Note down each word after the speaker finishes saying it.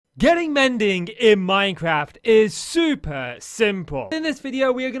Getting mending in Minecraft is super simple. In this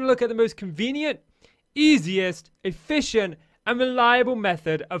video, we are going to look at the most convenient, easiest, efficient, and reliable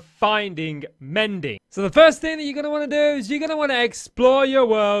method of finding mending. So the first thing that you're going to want to do is you're going to want to explore your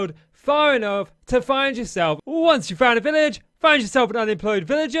world far enough to find yourself. Once you found a village, find yourself an unemployed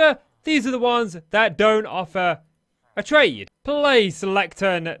villager. These are the ones that don't offer a trade. Place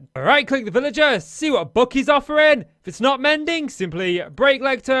lectern. Right click the villager, see what book he's offering. If it's not mending, simply break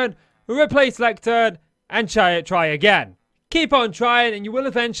lectern, replace lectern, and try again. Keep on trying and you will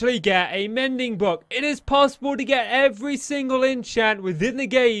eventually get a mending book. It is possible to get every single enchant within the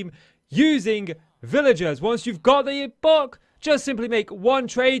game using villagers. Once you've got the book, just simply make one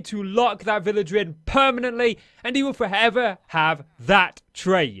trade to lock that villager in permanently and he will forever have that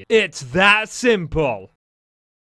trade. It's that simple.